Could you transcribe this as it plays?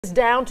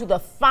Down to the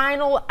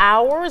final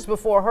hours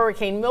before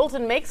Hurricane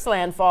Milton makes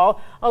landfall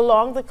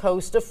along the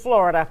coast of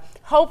Florida.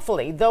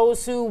 Hopefully,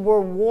 those who were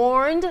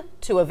warned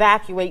to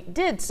evacuate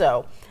did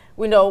so.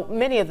 We know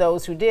many of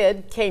those who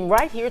did came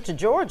right here to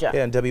Georgia.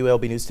 And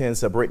WLB News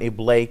 10's Brittany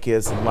Blake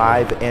is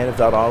live in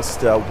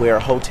Valdosta, where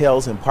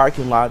hotels and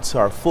parking lots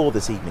are full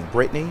this evening.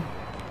 Brittany?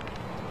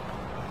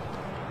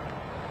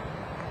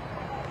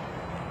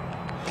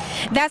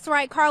 That's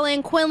right, Carla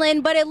and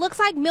Quinlan, but it looks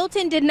like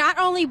Milton did not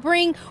only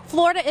bring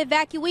Florida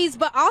evacuees,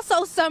 but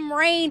also some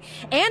rain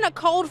and a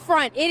cold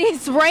front. It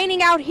is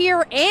raining out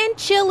here and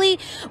chilly,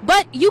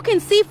 but you can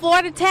see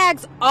Florida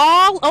tags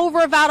all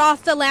over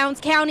Valdosta,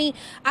 Lowndes County.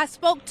 I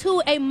spoke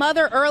to a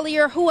mother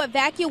earlier who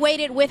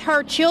evacuated with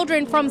her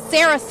children from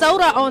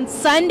Sarasota on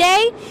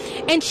Sunday,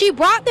 and she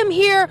brought them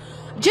here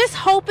just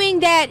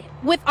hoping that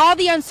with all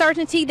the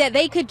uncertainty that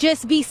they could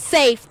just be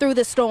safe through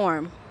the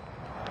storm.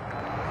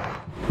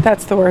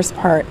 That's the worst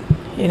part.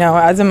 You know,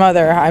 as a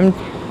mother, I'm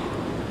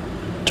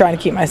trying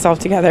to keep myself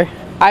together.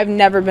 I've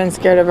never been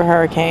scared of a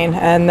hurricane.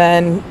 And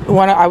then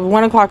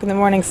 1 o'clock in the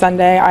morning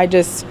Sunday, I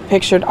just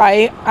pictured,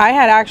 I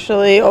had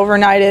actually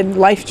overnighted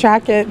life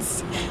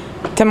jackets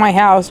to my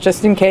house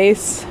just in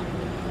case.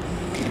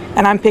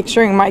 And I'm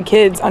picturing my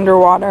kids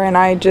underwater, and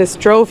I just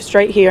drove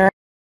straight here.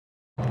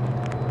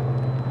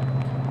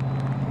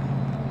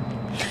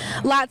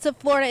 Lots of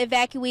Florida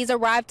evacuees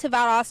arrived to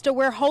Valdosta,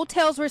 where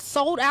hotels were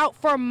sold out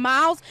for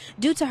miles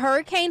due to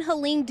Hurricane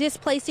Helene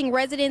displacing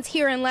residents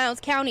here in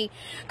Lowndes County.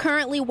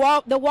 Currently,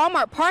 the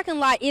Walmart parking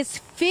lot is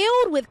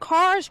filled with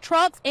cars,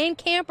 trucks, and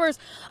campers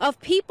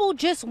of people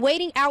just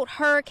waiting out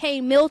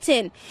Hurricane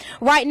Milton.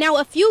 Right now,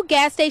 a few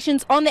gas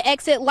stations on the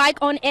exit, like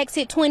on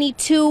exit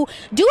 22,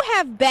 do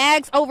have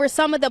bags over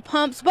some of the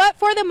pumps, but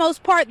for the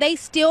most part, they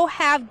still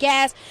have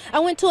gas. I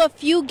went to a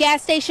few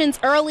gas stations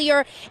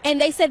earlier, and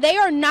they said they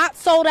are not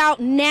sold out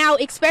now,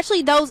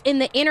 especially those in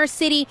the inner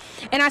city.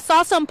 And I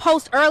saw some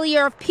posts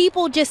earlier of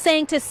people just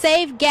saying to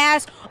save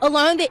gas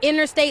along the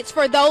interstates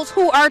for those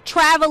who are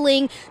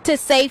traveling to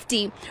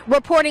safety.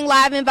 Reporting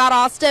live in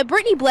Valdosta,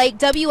 Brittany Blake,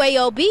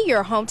 WAOB,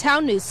 your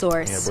hometown news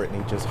source. Yeah,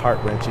 Brittany, just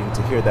heart-wrenching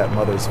to hear that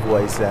mother's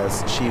voice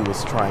as she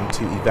was trying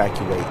to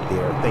evacuate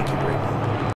there. Thank you, Brittany.